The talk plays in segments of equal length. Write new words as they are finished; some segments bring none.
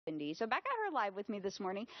So back at her live with me this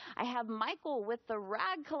morning, I have Michael with the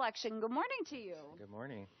Rag Collection. Good morning to you. Good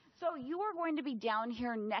morning. So you are going to be down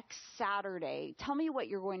here next Saturday. Tell me what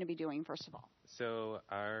you're going to be doing, first of all. So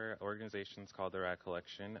our organization is called the Rag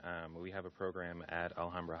Collection. We have a program at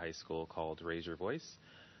Alhambra High School called Raise Your Voice.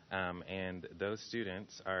 And those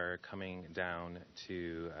students are coming down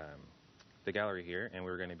to the gallery here, and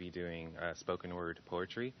we're going to be doing spoken word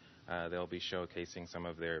poetry. They'll be showcasing some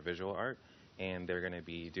of their visual art, and they're going to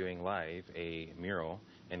be doing live a mural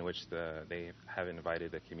in which they have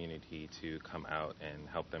invited the community to come out and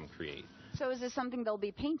help them create. So is this something they'll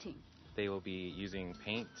be painting? They will be using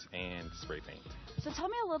paint and spray paint. So tell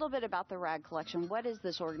me a little bit about the Rag Collection. What is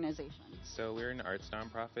this organization? So we're an arts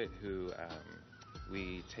nonprofit who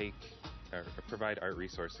we provide art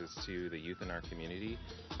resources to the youth in our community,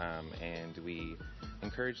 and we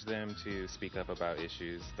encourage them to speak up about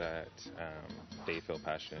issues that they feel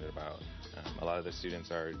passionate about. A lot of the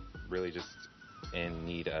students are really just in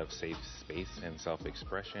need of safe space and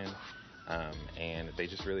self-expression, and they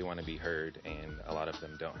just really want to be heard, and a lot of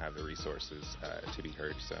them don't have the resources to be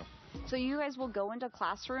heard. So you guys will go into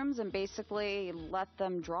classrooms and basically let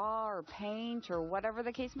them draw or paint or whatever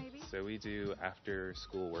the case may be? So we do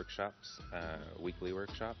after-school workshops, weekly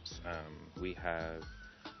workshops. We have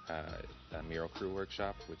a mural crew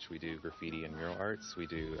workshop, which we do graffiti and mural arts. We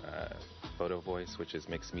do photo voice, which is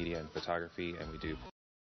mixed media and photography, and we do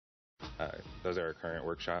those are our current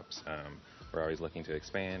workshops. We're always looking to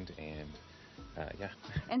expand, and yeah.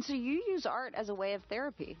 And so you use art as a way of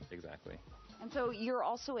therapy. Exactly. And so you're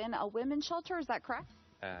also in a women's shelter, is that correct?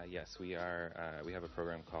 Yes, we are. We have a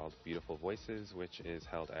program called Beautiful Voices, which is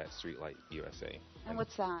held at Streetlight USA. And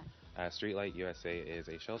what's that? Streetlight USA is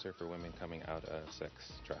a shelter for women coming out of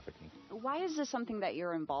sex trafficking. Why is this something that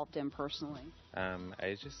you're involved in personally?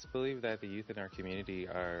 I just believe that the youth in our community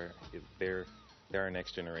they're our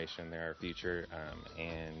next generation, they're our future,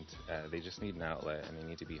 and they just need an outlet, and they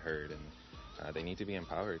need to be heard, and they need to be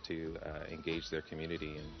empowered to engage their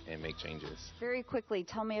community and make changes. Very quickly,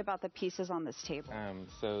 tell me about the pieces on this table.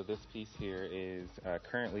 So this piece here is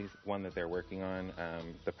currently one that they're working on.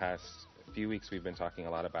 The past few weeks we've been talking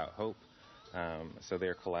a lot about hope. So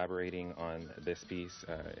they're collaborating on this piece.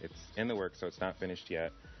 It's in the works, so it's not finished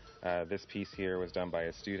yet. This piece here was done by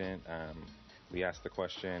a student. We asked the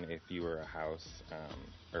question if you were a house,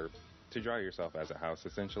 or to draw yourself as a house,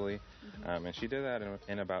 essentially. Mm-hmm. And she did that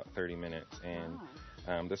in about 30 minutes. And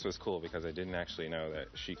wow. This was cool because I didn't actually know that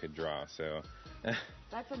she could draw. So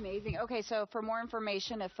that's amazing. Okay, so for more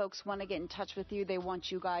information, if folks want to get in touch with you, they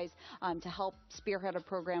want you guys to help spearhead a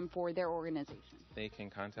program for their organization. They can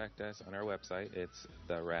contact us on our website. It's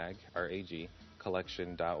the RAG, R-A-G,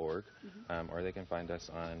 collection.org, or they can find us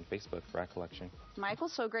on Facebook, Rag Collection. Michael,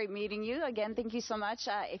 so great meeting you. Again, thank you so much.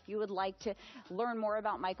 If you would like to learn more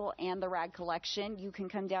about Michael and the Rag Collection, you can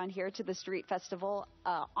come down here to the Street Festival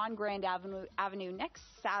on Grand Avenue next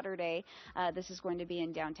Saturday. This is going to be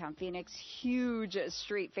in downtown Phoenix. Huge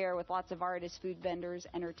street fair with lots of artists, food vendors,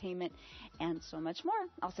 entertainment, and so much more.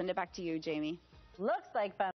 I'll send it back to you, Jamie. Looks like fun.